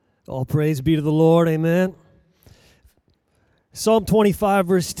All praise be to the Lord. Amen. Psalm 25,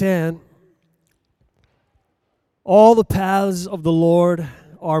 verse 10. All the paths of the Lord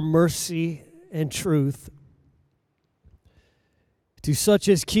are mercy and truth to such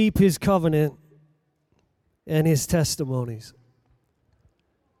as keep his covenant and his testimonies.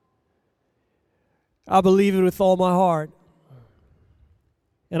 I believe it with all my heart.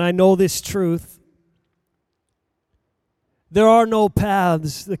 And I know this truth. There are no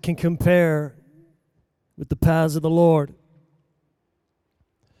paths that can compare with the paths of the Lord.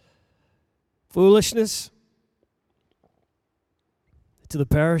 Foolishness to the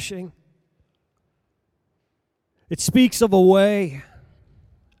perishing. It speaks of a way,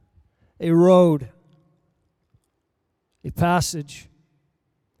 a road, a passage,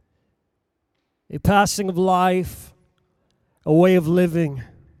 a passing of life, a way of living,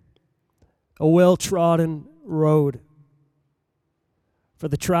 a well-trodden road for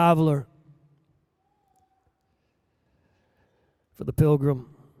the traveler, for the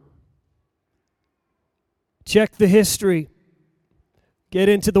pilgrim. Check the history. Get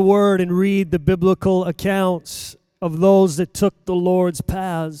into the Word and read the biblical accounts of those that took the Lord's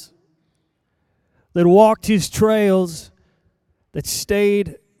paths, that walked His trails, that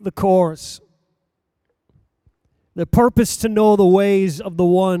stayed the course, that purposed to know the ways of the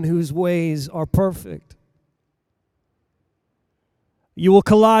one whose ways are perfect. You will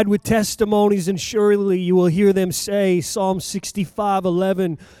collide with testimonies, and surely you will hear them say, Psalm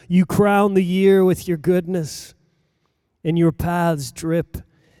 65:11, you crown the year with your goodness, and your paths drip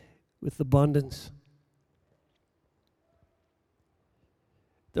with abundance.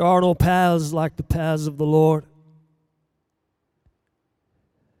 There are no paths like the paths of the Lord.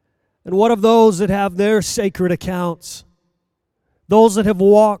 And what of those that have their sacred accounts? Those that have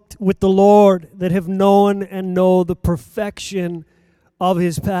walked with the Lord, that have known and know the perfection of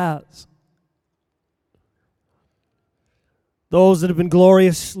His paths. Those that have been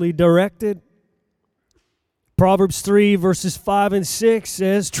gloriously directed. Proverbs 3 verses 5 and 6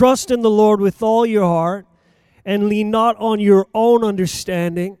 says, trust in the Lord with all your heart and lean not on your own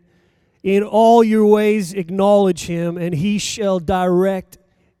understanding. In all your ways acknowledge Him, and He shall direct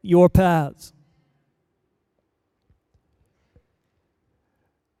your paths.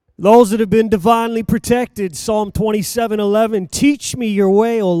 Those that have been divinely protected, Psalm 27:11, teach me your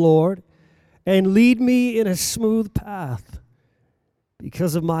way, O Lord, and lead me in a smooth path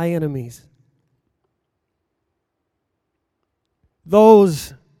because of my enemies.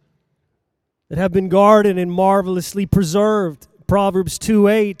 Those that have been guarded and marvelously preserved, Proverbs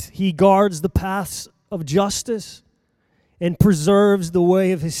 2:8, He guards the paths of justice and preserves the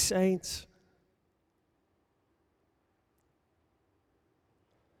way of His saints.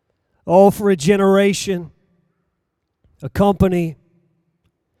 Oh, for a generation, a company,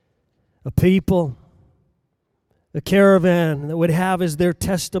 a people, a caravan that would have as their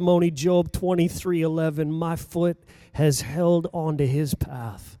testimony Job 23:11, my foot has held on to His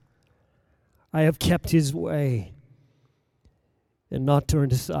path. I have kept His way and not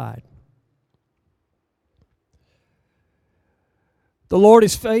turned aside. The Lord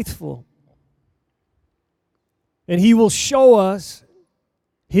is faithful, and He will show us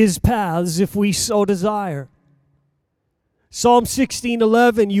His paths if we so desire. Psalm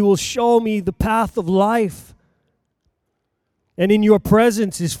 16:11, you will show me the path of life, and in your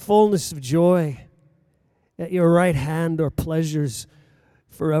presence is fullness of joy. At your right hand are pleasures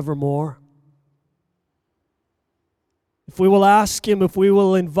forevermore. If we will ask Him, if we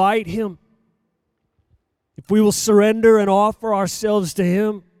will invite Him, if we will surrender and offer ourselves to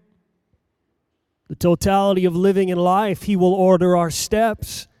Him, the totality of living in life, He will order our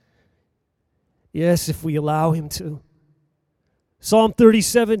steps. Yes, if we allow Him to. Psalm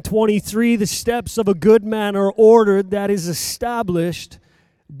 37:23, the steps of a good man are ordered, that is established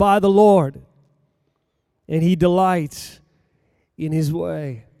by the Lord, and He delights in His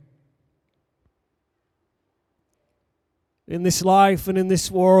way. In this life and in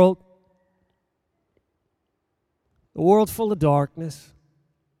this world, the world full of darkness,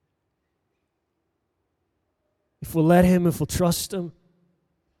 if we'll let Him, if we'll trust Him,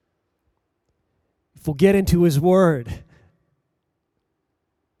 if we'll get into His Word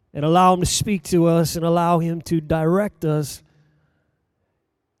and allow Him to speak to us and allow Him to direct us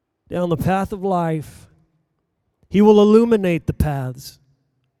down the path of life, He will illuminate the paths.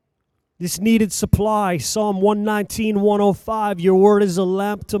 This needed supply, Psalm 119:105, your word is a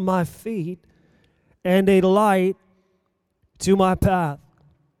lamp to my feet and a light to my path.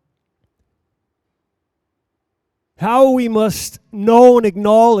 How we must know and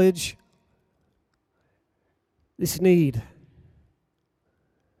acknowledge this need.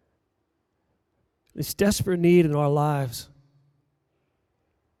 This desperate need in our lives.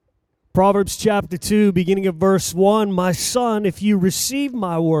 Proverbs chapter 2, beginning of verse 1, "My son, if you receive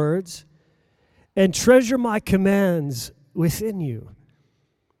my words and treasure my commands within you,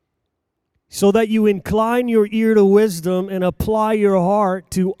 so that you incline your ear to wisdom and apply your heart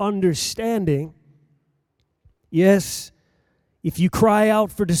to understanding. Yes, if you cry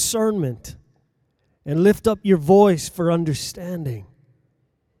out for discernment and lift up your voice for understanding,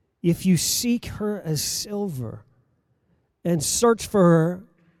 if you seek her as silver and search for her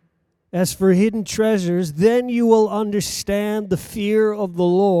as for hidden treasures, then you will understand the fear of the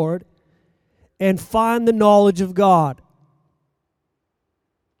Lord and find the knowledge of God.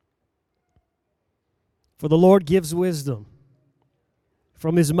 For the Lord gives wisdom.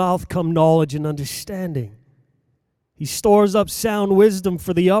 From his mouth come knowledge and understanding. He stores up sound wisdom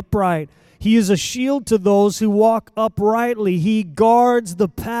for the upright. He is a shield to those who walk uprightly. He guards the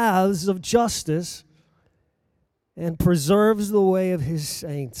paths of justice and preserves the way of his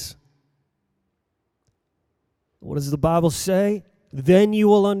saints." What does the Bible say? Then you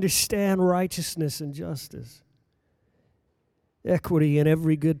will understand righteousness and justice, equity, and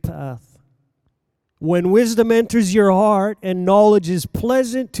every good path. When wisdom enters your heart and knowledge is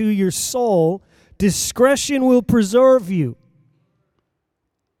pleasant to your soul, discretion will preserve you.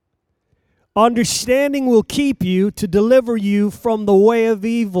 Understanding will keep you to deliver you from the way of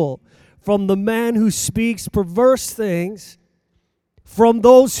evil, from the man who speaks perverse things, from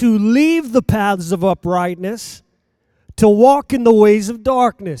those who leave the paths of uprightness to walk in the ways of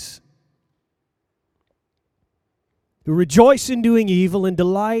darkness, who rejoice in doing evil and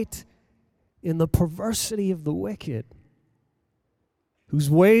delight in the perversity of the wicked, whose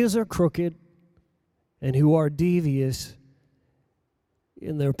ways are crooked and who are devious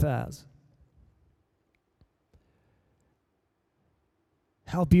in their paths.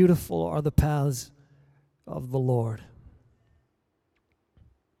 How beautiful are the paths of the Lord.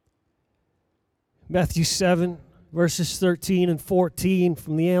 Matthew 7, verses 13 and 14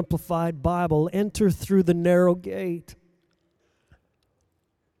 from the Amplified Bible. "Enter through the narrow gate.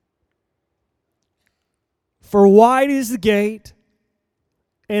 For wide is the gate,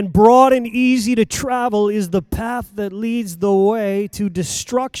 and broad and easy to travel is the path that leads the way to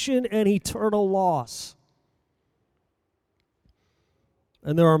destruction and eternal loss.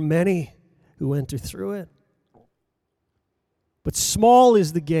 And there are many who enter through it. But small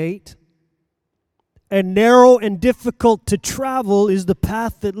is the gate, and narrow and difficult to travel is the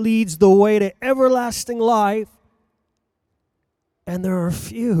path that leads the way to everlasting life, and there are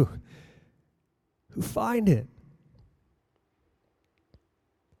few who find it."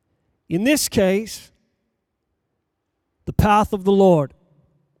 In this case, the path of the Lord.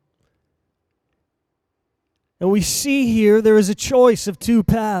 And we see here there is a choice of two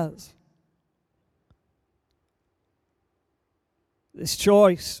paths. This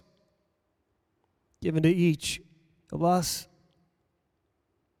choice given to each of us.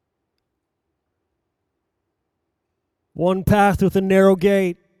 One path with a narrow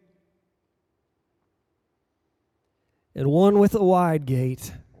gate, and one with a wide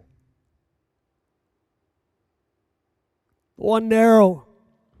gate. One narrow,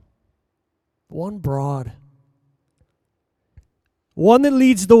 one broad. One that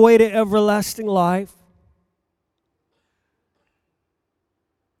leads the way to everlasting life,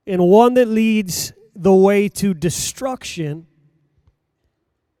 and one that leads the way to destruction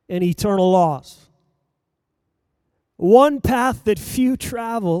and eternal loss. One path that few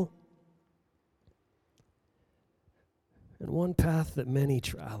travel, and one path that many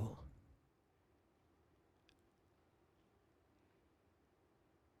travel.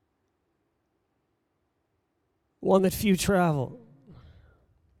 One that few travel.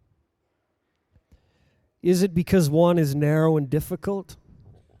 Is it because one is narrow and difficult,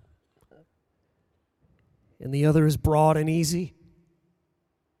 and the other is broad and easy?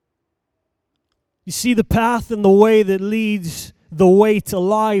 You see, the path and the way that leads the way to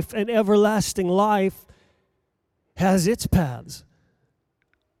life and everlasting life has its paths.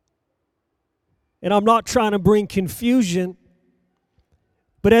 And I'm not trying to bring confusion,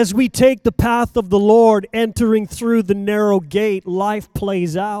 but as we take the path of the Lord, entering through the narrow gate, life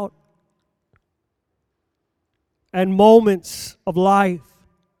plays out. And moments of life,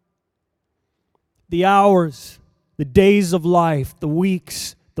 the hours, the days of life, the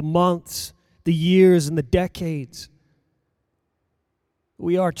weeks, the months, the years, and the decades,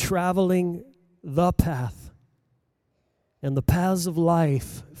 we are traveling the path. And the paths of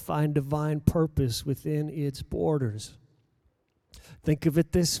life find divine purpose within its borders. Think of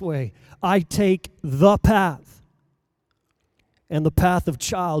it this way. I take the path, and the path of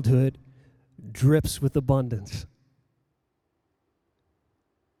childhood drips with abundance.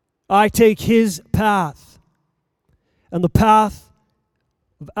 I take his path, and the path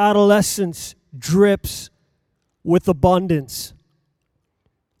of adolescence drips with abundance.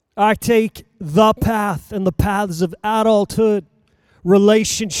 I take the path and the paths of adulthood,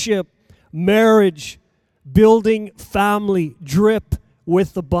 relationship, marriage, building family, drip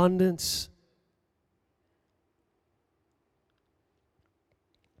with abundance.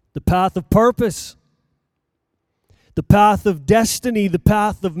 The path of purpose, the path of destiny, the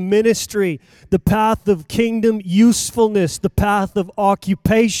path of ministry, the path of kingdom usefulness, the path of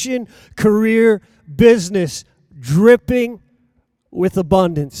occupation, career, business, dripping with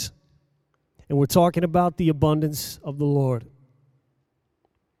abundance. And we're talking about the abundance of the Lord.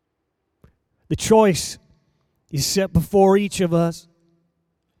 The choice is set before each of us.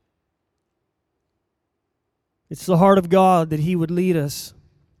 It's the heart of God that he would lead us.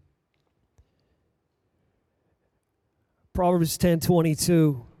 Proverbs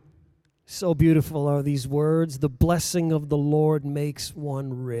 10:22. So beautiful are these words. The blessing of the Lord makes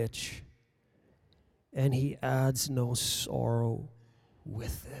one rich, and he adds no sorrow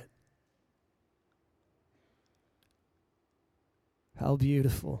with it. How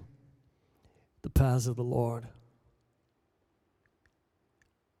beautiful the paths of the Lord.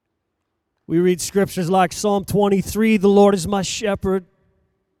 We read scriptures like Psalm 23, the Lord is my shepherd,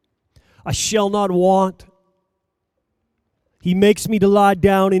 I shall not want. He makes me to lie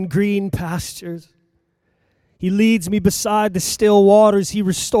down in green pastures. He leads me beside the still waters. He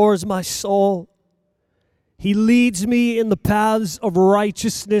restores my soul. He leads me in the paths of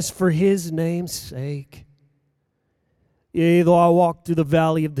righteousness for his name's sake. Yea, though I walk through the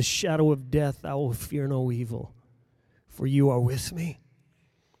valley of the shadow of death, I will fear no evil, for you are with me.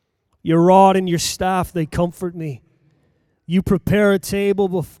 Your rod and your staff, they comfort me. You prepare a table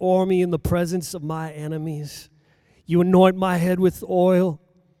before me in the presence of my enemies. You anoint my head with oil.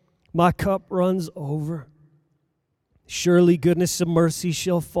 My cup runs over. Surely goodness and mercy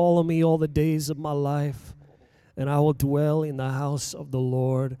shall follow me all the days of my life, and I will dwell in the house of the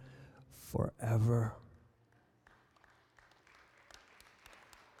Lord forever.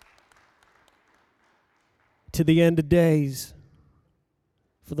 To the end of days,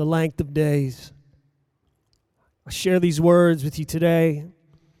 for the length of days. I share these words with you today.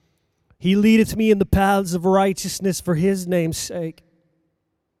 He leadeth me in the paths of righteousness for his name's sake.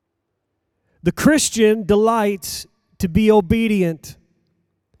 The Christian delights to be obedient,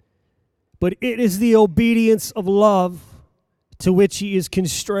 but it is the obedience of love to which he is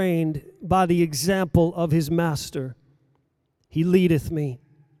constrained by the example of his master. He leadeth me.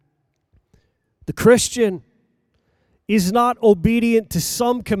 The Christian is not obedient to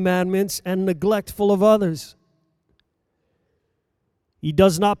some commandments and neglectful of others. He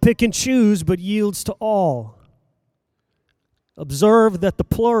does not pick and choose, but yields to all. Observe that the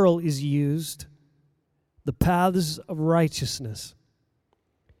plural is used, the paths of righteousness.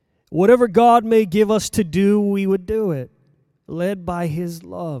 Whatever God may give us to do, we would do it, led by his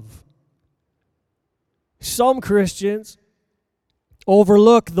love. Some Christians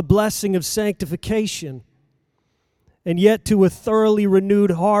overlook the blessing of sanctification, and yet to a thoroughly renewed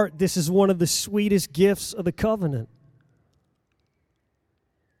heart, this is one of the sweetest gifts of the covenant.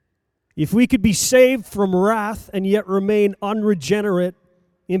 If we could be saved from wrath and yet remain unregenerate,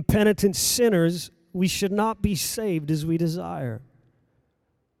 impenitent sinners, we should not be saved as we desire.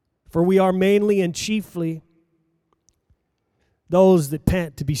 For we are mainly and chiefly those that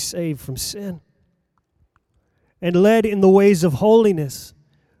pant to be saved from sin and led in the ways of holiness.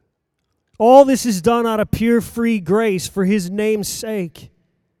 All this is done out of pure free grace for his name's sake.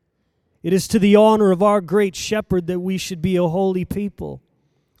 It is to the honor of our great shepherd that we should be a holy people,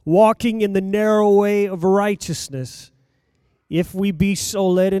 walking in the narrow way of righteousness. If we be so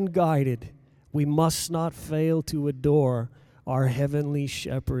led and guided, we must not fail to adore our heavenly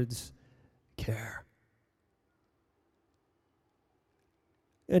shepherd's care.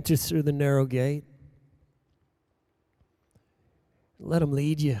 Enter through the narrow gate. Let him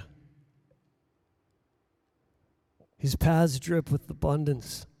lead you. His paths drip with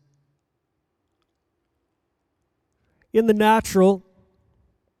abundance. In the natural,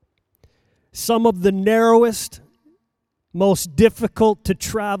 some of the narrowest, most difficult to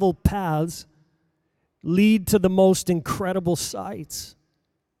travel paths lead to the most incredible sights,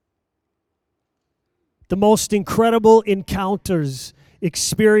 the most incredible encounters,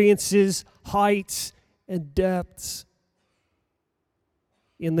 experiences, heights, and depths.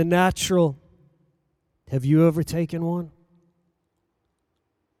 In the natural, have you ever taken one?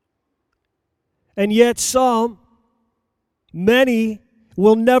 And yet many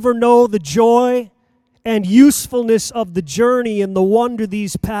will never know the joy and usefulness of the journey and the wonder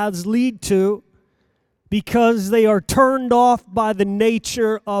these paths lead to, because they are turned off by the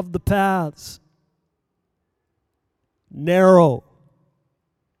nature of the paths. Narrow,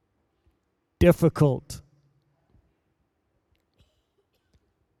 difficult.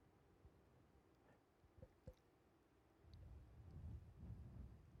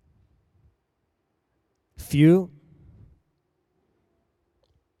 Few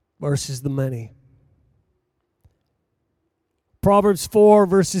versus the many. Proverbs 4,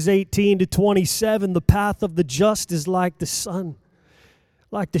 verses 18 to 27, the path of the just is like the sun,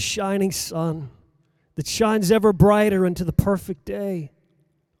 like the shining sun that shines ever brighter into the perfect day.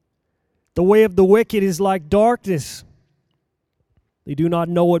 The way of the wicked is like darkness. They do not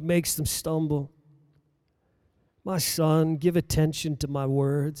know what makes them stumble. My son, give attention to my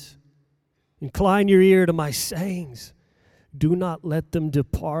words. Incline your ear to my sayings. Do not let them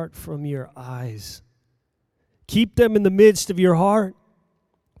depart from your eyes. Keep them in the midst of your heart,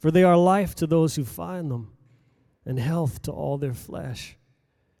 for they are life to those who find them, and health to all their flesh.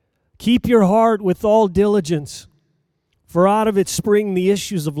 Keep your heart with all diligence, for out of it spring the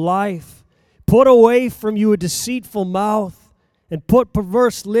issues of life. Put away from you a deceitful mouth, and put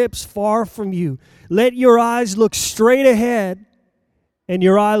perverse lips far from you. Let your eyes look straight ahead, and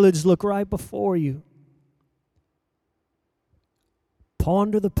your eyelids look right before you.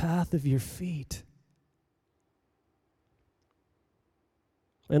 Ponder the path of your feet,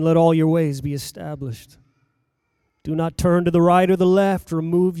 and let all your ways be established. Do not turn to the right or the left.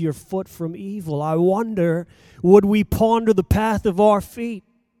 Remove your foot from evil. I wonder, would we ponder the path of our feet?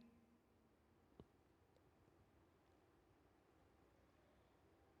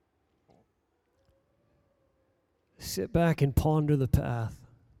 Sit back and ponder the path.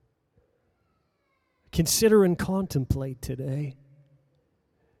 Consider and contemplate today.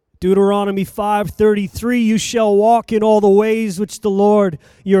 Deuteronomy 5:33, you shall walk in all the ways which the Lord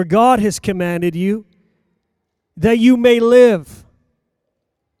your God has commanded you, that you may live,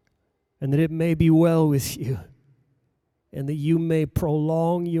 and that it may be well with you, and that you may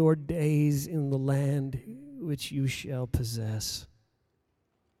prolong your days in the land which you shall possess.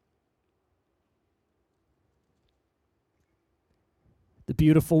 The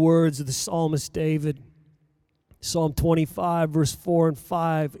beautiful words of the psalmist David, Psalm 25, verse 4 and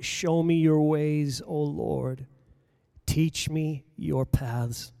 5, show me your ways, O Lord. Teach me your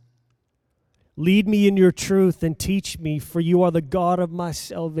paths. Lead me in your truth and teach me, for you are the God of my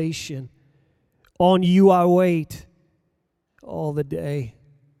salvation. On you I wait all the day.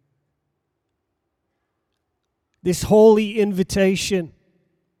 This holy invitation,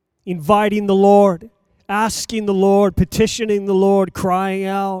 inviting the Lord, asking the Lord, petitioning the Lord, crying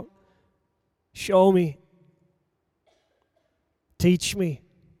out, show me, teach me,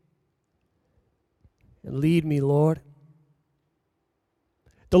 and lead me, Lord.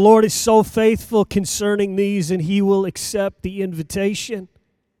 The Lord is so faithful concerning these, and He will accept the invitation.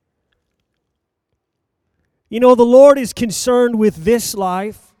 You know, the Lord is concerned with this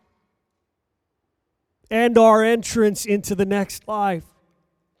life and our entrance into the next life.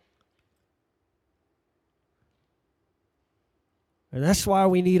 And that's why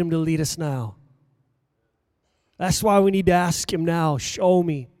we need Him to lead us now. That's why we need to ask Him now, show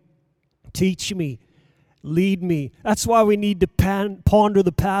me, teach me, lead me. That's why we need to ponder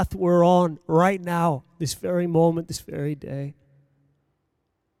the path we're on right now, this very moment, this very day.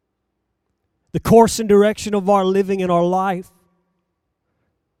 The course and direction of our living in our life,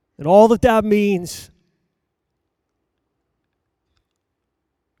 and all that that means.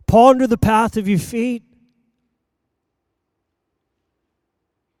 Ponder the path of your feet.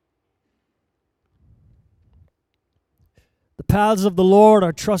 The paths of the Lord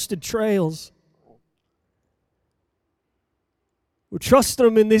are trusted trails. We trust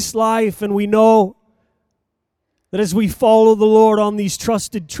Him in this life, and we know that as we follow the Lord on these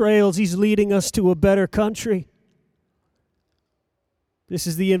trusted trails, He's leading us to a better country. This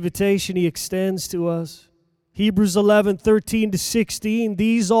is the invitation He extends to us. Hebrews 11:13-16,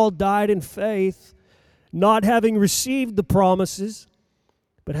 these all died in faith, not having received the promises,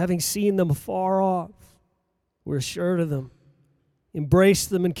 but having seen them afar off, were assured of them, embraced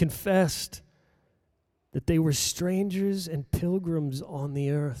them, and confessed that they were strangers and pilgrims on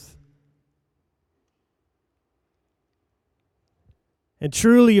the earth. And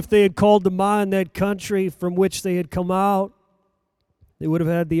truly, if they had called to mind that country from which they had come out, they would have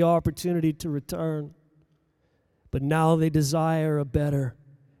had the opportunity to return. But now they desire a better,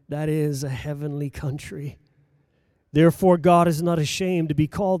 that is, a heavenly country. Therefore, God is not ashamed to be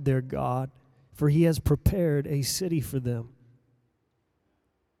called their God, for He has prepared a city for them.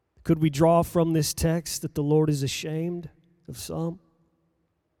 Could we draw from this text that the Lord is ashamed of some?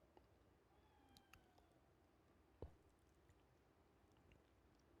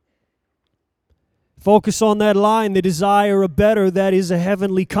 Focus on that line, the desire of better, that is a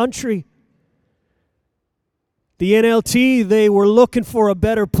heavenly country. The NLT, they were looking for a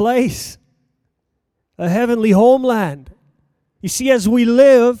better place, a heavenly homeland. You see, as we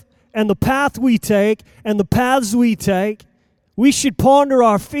live and the path we take and the paths we take, we should ponder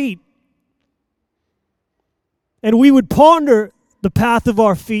our feet. And we would ponder the path of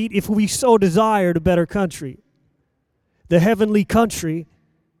our feet if we so desired a better country, the heavenly country.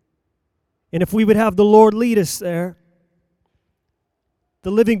 And if we would have the Lord lead us there. The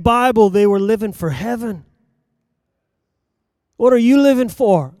Living Bible, they were living for heaven. What are you living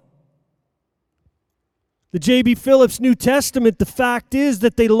for? The J.B. Phillips New Testament, the fact is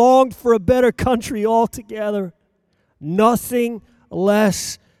that they longed for a better country altogether. Nothing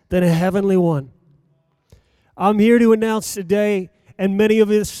less than a heavenly one. I'm here to announce today, and many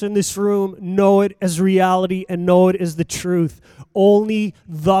of us in this room know it as reality and know it as the truth. Only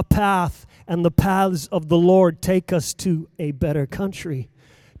the path and the paths of the Lord take us to a better country.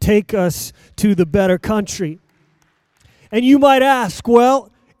 Take us to the better country. And you might ask,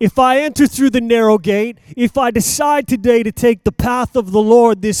 well, if I enter through the narrow gate, if I decide today to take the path of the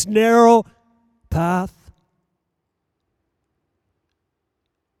Lord, this narrow path,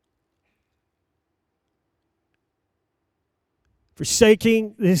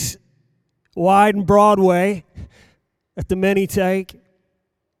 forsaking this wide and broad way that the many take,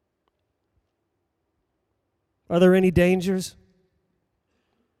 are there any dangers,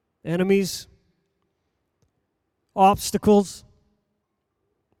 enemies, obstacles,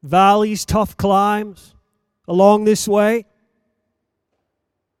 valleys, tough climbs along this way?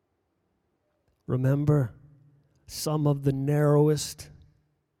 Remember, some of the narrowest,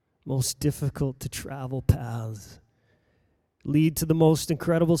 most difficult to travel paths lead to the most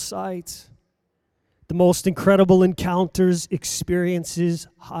incredible sights, the most incredible encounters, experiences,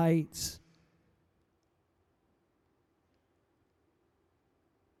 heights.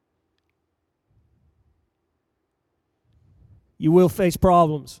 You will face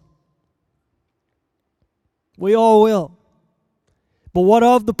problems. We all will. But what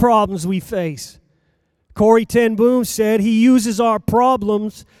of the problems we face? Corrie ten Boom said he uses our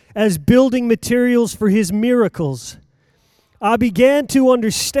problems as building materials for his miracles. I began to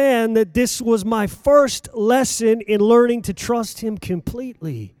understand that this was my first lesson in learning to trust him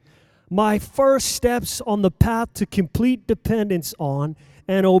completely. My first steps on the path to complete dependence on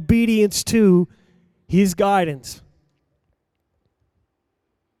and obedience to his guidance.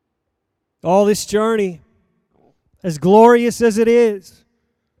 All this journey, as glorious as it is,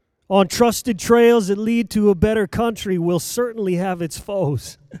 on trusted trails that lead to a better country, will certainly have its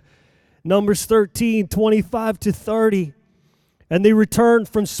foes. Numbers 13, 25 to 30. And they returned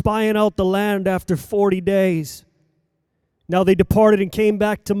from spying out the land after 40 days. Now they departed and came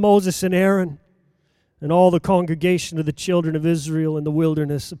back to Moses and Aaron and all the congregation of the children of Israel in the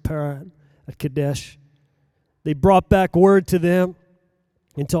wilderness of Paran at Kadesh. They brought back word to them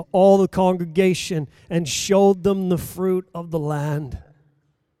and to all the congregation and showed them the fruit of the land.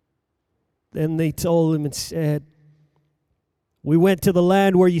 Then they told him and said, we went to the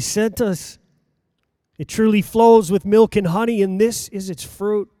land where you sent us. It truly flows with milk and honey, and this is its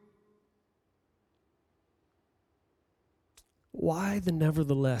fruit. Why the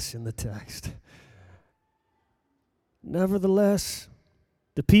nevertheless in the text? Nevertheless,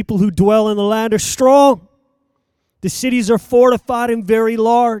 the people who dwell in the land are strong. The cities are fortified and very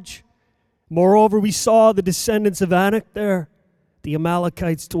large. Moreover, we saw the descendants of Anak there. The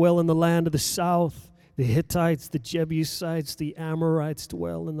Amalekites dwell in the land of the south. The Hittites, the Jebusites, the Amorites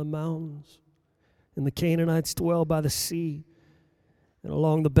dwell in the mountains. And the Canaanites dwell by the sea and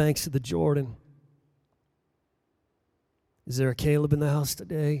along the banks of the Jordan. Is there a Caleb in the house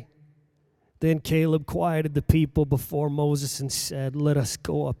today? Then Caleb quieted the people before Moses and said, let us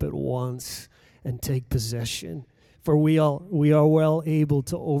go up at once and take possession, for we are well able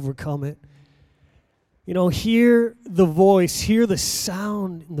to overcome it. You know, hear the voice, hear the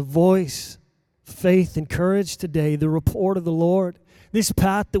sound in the voice, faith and courage today, the report of the Lord. This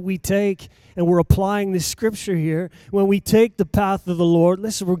path that we take, and we're applying this scripture here, when we take the path of the Lord,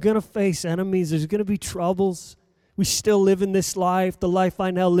 listen, we're going to face enemies. There's going to be troubles. We still live in this life. The life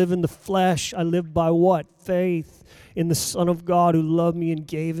I now live in the flesh, I live by what? Faith in the Son of God who loved me and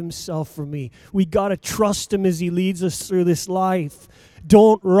gave himself for me. We got to trust him as he leads us through this life.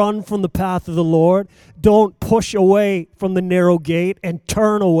 Don't run from the path of the Lord. Don't push away from the narrow gate and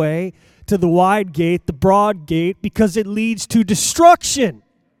turn away to the wide gate, the broad gate, because it leads to destruction.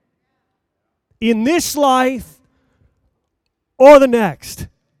 in this life or the next.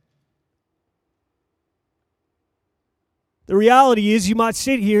 The reality is you might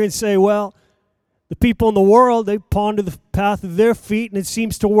sit here and say, well, the people in the world, they ponder the path of their feet and it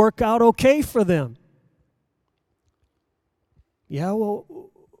seems to work out okay for them. Yeah,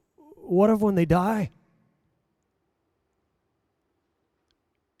 well, what of when they die?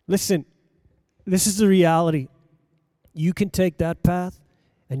 Listen, this is the reality. You can take that path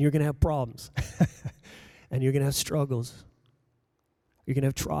and you're going to have problems. And you're going to have struggles. You're going to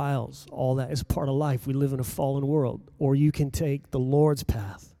have trials. All that is part of life. We live in a fallen world. Or you can take the Lord's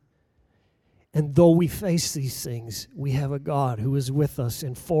path. And though we face these things, we have a God who is with us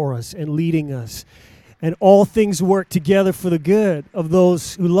and for us and leading us. And all things work together for the good of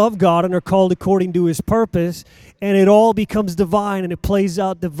those who love God and are called according to His purpose. And it all becomes divine and it plays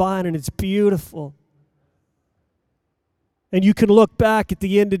out divine and it's beautiful. And you can look back at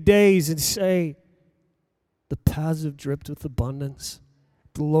the end of days and say, the paths have dripped with abundance.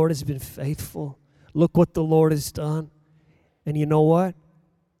 The Lord has been faithful. Look what the Lord has done. And you know what?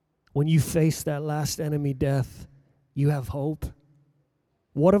 When you face that last enemy, death, you have hope.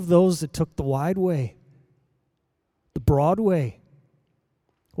 What of those that took the wide way? The broad way?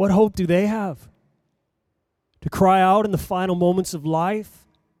 What hope do they have? To cry out in the final moments of life?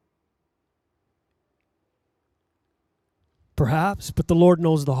 Perhaps, but the Lord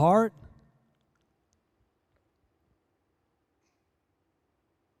knows the heart.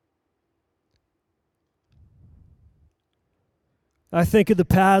 I think of the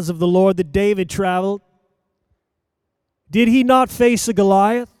paths of the Lord that David traveled. Did he not face a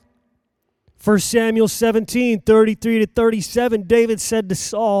Goliath? 1 Samuel 17, 33 to 37, David said to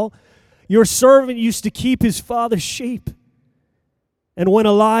Saul, your servant used to keep his father's sheep. And when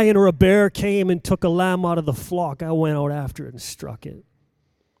a lion or a bear came and took a lamb out of the flock, I went out after it and struck it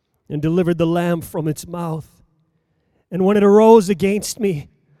and delivered the lamb from its mouth. And when it arose against me,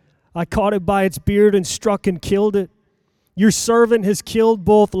 I caught it by its beard and struck and killed it. Your servant has killed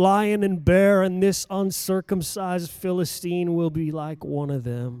both lion and bear, and this uncircumcised Philistine will be like one of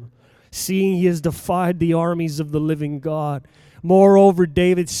them, seeing he has defied the armies of the living God. Moreover,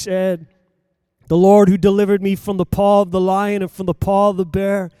 David said, the Lord who delivered me from the paw of the lion and from the paw of the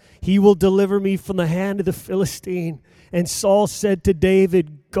bear, He will deliver me from the hand of the Philistine. And Saul said to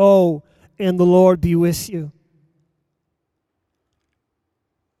David, go, and the Lord be with you.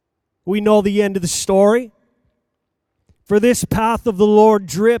 We know the end of the story. For this path of the Lord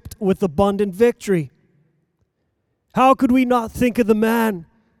dripped with abundant victory. How could we not think of the man,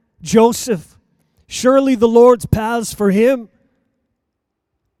 Joseph? Surely the Lord's paths for him.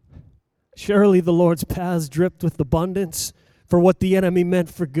 Surely the Lord's paths dripped with abundance. For what the enemy meant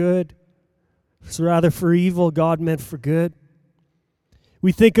for good, so rather for evil, God meant for good.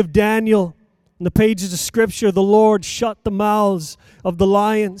 We think of Daniel. In the pages of Scripture, the Lord shut the mouths of the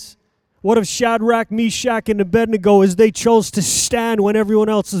lions. What of Shadrach, Meshach, and Abednego as they chose to stand when everyone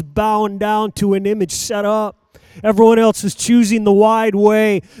else is bowing down to an image set up? Everyone else is choosing the wide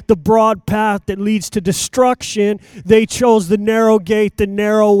way, the broad path that leads to destruction. They chose the narrow gate, the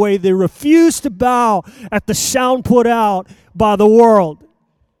narrow way. They refused to bow at the sound put out by the world.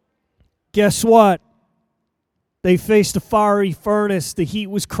 Guess what? They faced a fiery furnace. The heat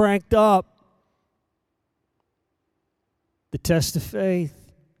was cranked up. The test of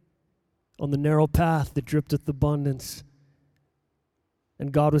faith on the narrow path that dripped with abundance.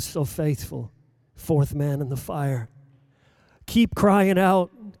 And God was so faithful. Fourth man in the fire. Keep crying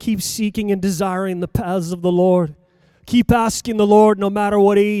out. Keep seeking and desiring the paths of the Lord. Keep asking the Lord, no matter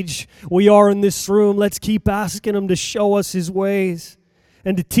what age we are in this room, let's keep asking Him to show us His ways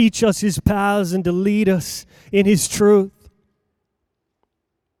and to teach us His paths and to lead us in His truth.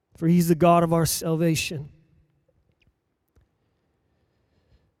 For He's the God of our salvation.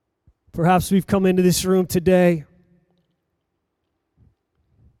 Perhaps we've come into this room today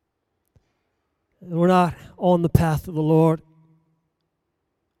and we're not on the path of the Lord.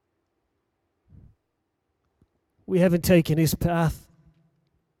 We haven't taken His path.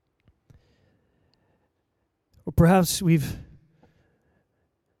 Or perhaps we've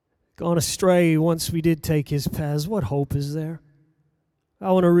gone astray once we did take His paths. What hope is there?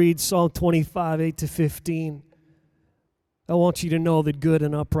 I want to read Psalm 25, 8 to 15. I want you to know that good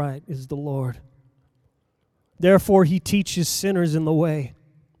and upright is the Lord. Therefore He teaches sinners in the way.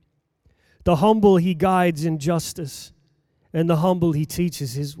 The humble He guides in justice, and the humble He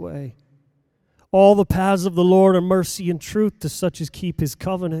teaches His way. All the paths of the Lord are mercy and truth to such as keep His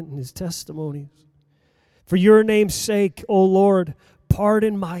covenant and His testimonies. For your name's sake, O Lord,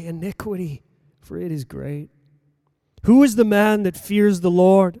 pardon my iniquity, for it is great. Who is the man that fears the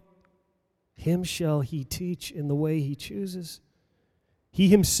Lord? him shall he teach in the way he chooses. He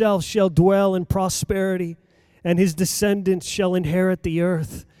himself shall dwell in prosperity, and his descendants shall inherit the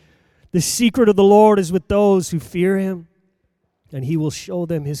earth. The secret of the Lord is with those who fear him, and he will show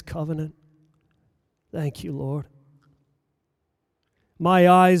them his covenant. Thank you, Lord. My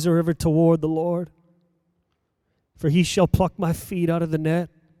eyes are ever toward the Lord, for he shall pluck my feet out of the net.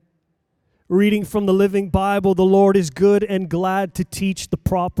 Reading from the Living Bible, the Lord is good and glad to teach the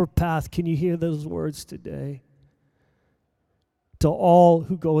proper path. Can you hear those words today? To all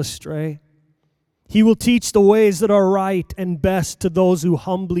who go astray. He will teach the ways that are right and best to those who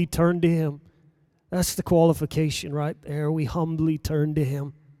humbly turn to him. That's the qualification right there. We humbly turn to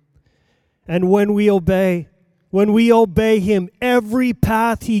him. And when we obey him, every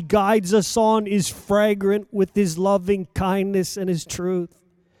path he guides us on is fragrant with his loving kindness and his truth.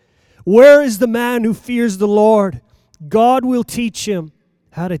 Where is the man who fears the Lord? God will teach him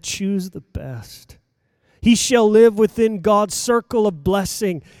how to choose the best. He shall live within God's circle of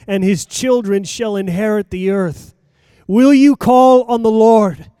blessing, and his children shall inherit the earth. Will you call on the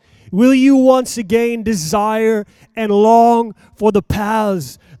Lord? Will you once again desire and long for the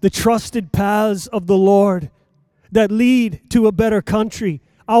paths, the trusted paths of the Lord that lead to a better country?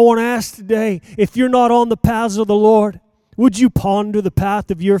 I want to ask today, if you're not on the paths of the Lord, would you ponder the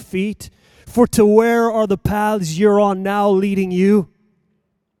path of your feet? For to where are the paths you're on now leading you?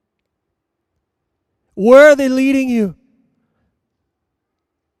 Where are they leading you?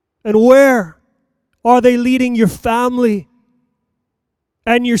 And where are they leading your family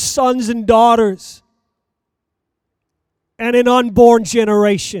and your sons and daughters and an unborn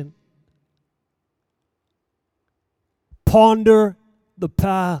generation? Ponder the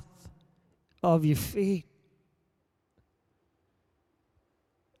path of your feet.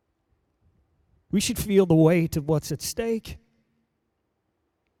 We should feel the weight of what's at stake.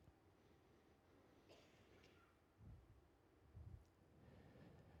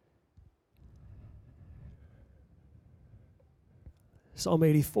 Psalm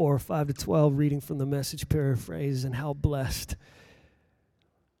 84, 5-12, reading from the Message paraphrase, and how blessed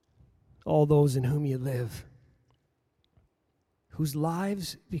all those in whom you live, whose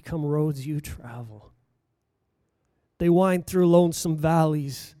lives become roads you travel. They wind through lonesome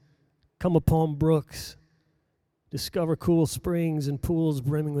valleys, come upon brooks, discover cool springs and pools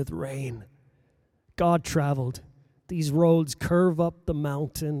brimming with rain. God traveled. These roads curve up the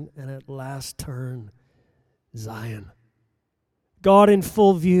mountain and at last turn Zion. God in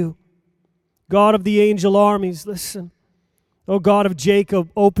full view. God of the angel armies, listen. Oh God of Jacob,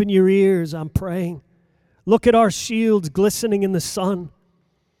 open your ears, I'm praying. Look at our shields glistening in the sun,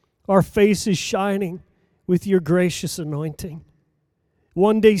 our faces shining with your gracious anointing.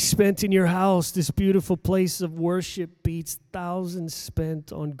 One day spent in your house, this beautiful place of worship, beats thousands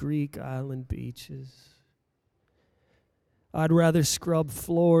spent on Greek island beaches. I'd rather scrub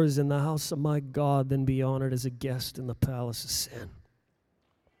floors in the house of my God than be honored as a guest in the palace of sin.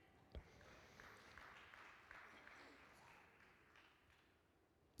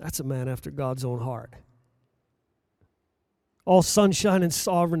 That's a man after God's own heart. All sunshine and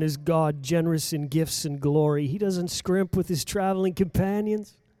sovereign is God, generous in gifts and glory. He doesn't scrimp with his traveling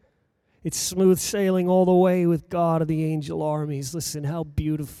companions. It's smooth sailing all the way with God of the angel armies. Listen, how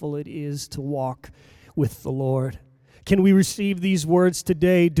beautiful it is to walk with the Lord. Can we receive these words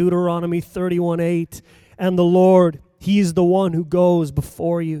today? Deuteronomy 31:8. And the Lord, he is the one who goes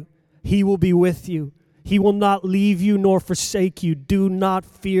before you. He will be with you. He will not leave you nor forsake you. Do not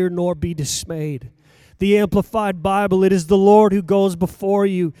fear nor be dismayed. The Amplified Bible, it is the Lord who goes before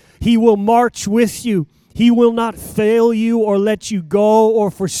you. He will march with you. He will not fail you or let you go or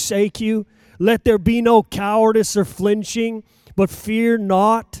forsake you. Let there be no cowardice or flinching, but fear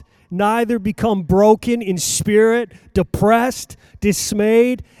not, neither become broken in spirit, depressed,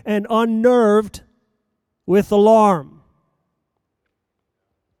 dismayed, and unnerved with alarm.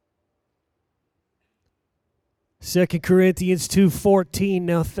 2 Corinthians 2:14,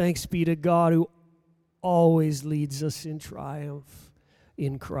 now thanks be to God who always leads us in triumph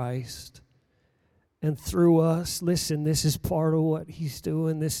in Christ. And through us, listen, this is part of what he's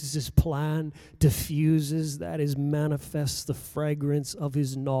doing. This is his plan. Diffuses, that is, manifests the fragrance of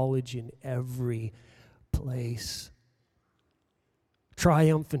his knowledge in every place.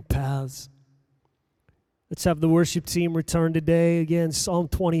 Triumphant paths. Let's have the worship team return today. Again, Psalm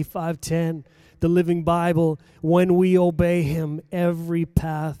 25:10, the Living Bible. When we obey him, every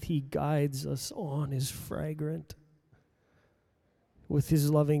path he guides us on is fragrant with his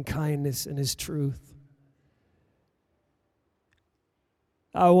loving kindness and his truth.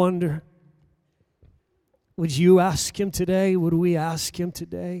 I wonder, would you ask him today? Would we ask him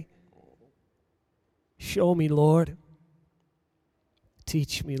today? Show me, Lord.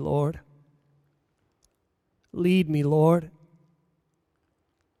 Teach me, Lord. Lead me, Lord.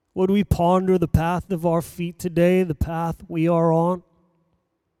 Would we ponder the path of our feet today, the path we are on,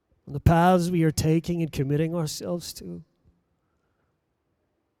 and the paths we are taking and committing ourselves to,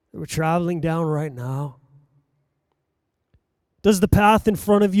 that we're traveling down right now? Does the path in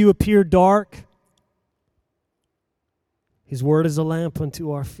front of you appear dark? His word is a lamp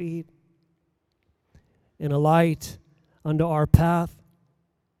unto our feet and a light unto our path.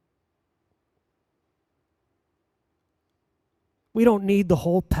 We don't need the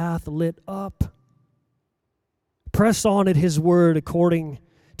whole path lit up. Press on at His word, according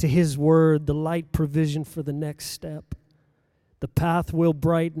to His word, the light provision for the next step. The path will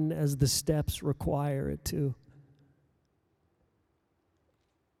brighten as the steps require it to.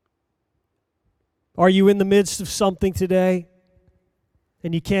 Are you in the midst of something today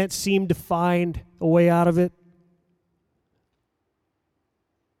and you can't seem to find a way out of it?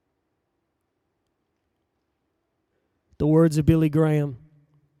 The words of Billy Graham.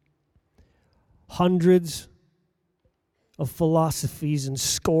 Hundreds of philosophies and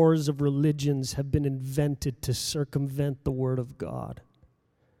scores of religions have been invented to circumvent the Word of God.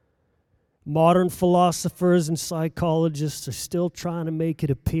 Modern philosophers and psychologists are still trying to make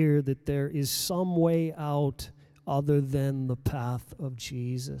it appear that there is some way out other than the path of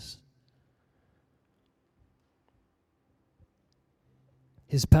Jesus.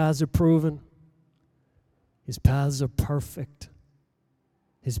 His paths are proven. His paths are perfect.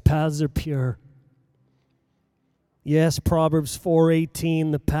 His paths are pure. Yes, Proverbs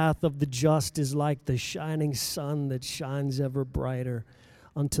 4:18, the path of the just is like the shining sun that shines ever brighter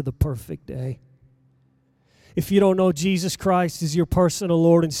unto the perfect day. If you don't know Jesus Christ as your personal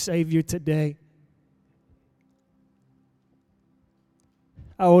Lord and Savior today,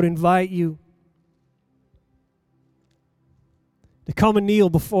 I would invite you to come and kneel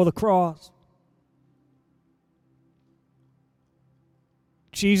before the cross.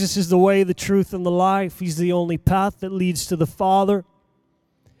 Jesus is the way, the truth, and the life. He's the only path that leads to the Father.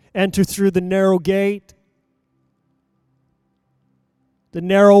 Enter through the narrow gate, the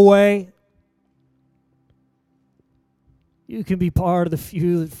narrow way. You can be part of the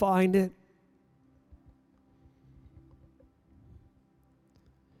few that find it.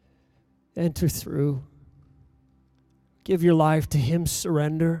 Enter through. Give your life to Him.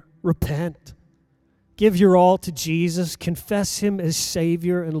 Surrender. Repent. Give your all to Jesus. Confess Him as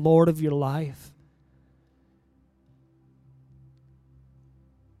Savior and Lord of your life.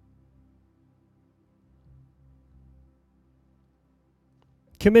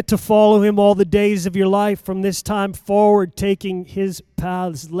 Commit to follow Him all the days of your life from this time forward, taking His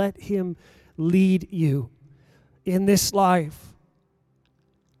paths. Let Him lead you in this life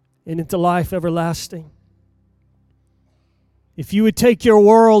and into life everlasting. If you would take your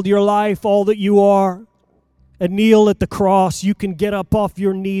world, your life, all that you are, and kneel at the cross, you can get up off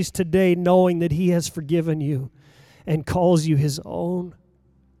your knees today knowing that He has forgiven you and calls you His own.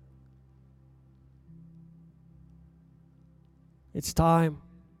 It's time.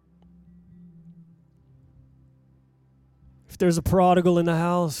 If there's a prodigal in the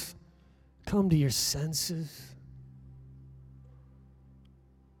house, come to your senses.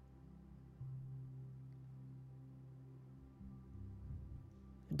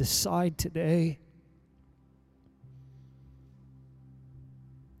 And decide today,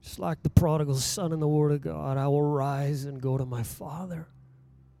 just like the prodigal son in the Word of God, I will rise and go to my Father.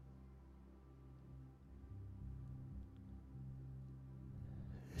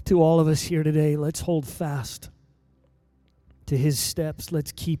 To all of us here today, let's hold fast to His steps.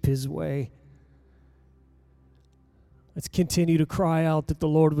 Let's keep His way. Let's continue to cry out that the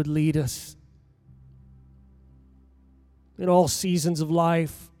Lord would lead us in all seasons of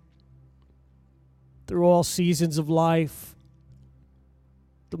life, through all seasons of life,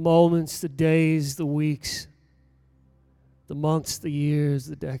 the moments, the days, the weeks, the months, the years,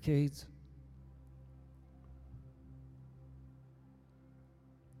 the decades.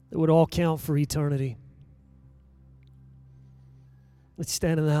 It would all count for eternity. Let's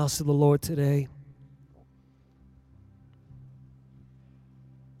stand in the house of the Lord today.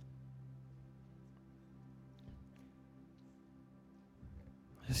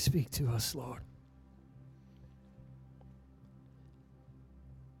 Speak to us, Lord.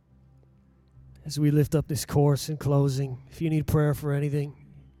 As we lift up this course in closing, if you need prayer for anything,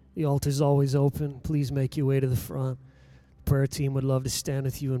 the altar's always open. Please make your way to the front. The prayer team would love to stand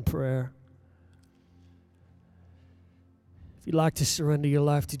with you in prayer. If you'd like to surrender your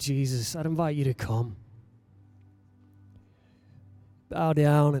life to Jesus, I'd invite you to come. Bow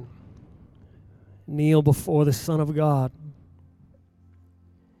down Kneel before the Son of God,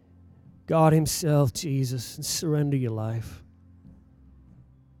 God Himself, Jesus, and surrender your life.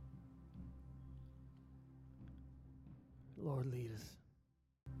 Lord, lead us.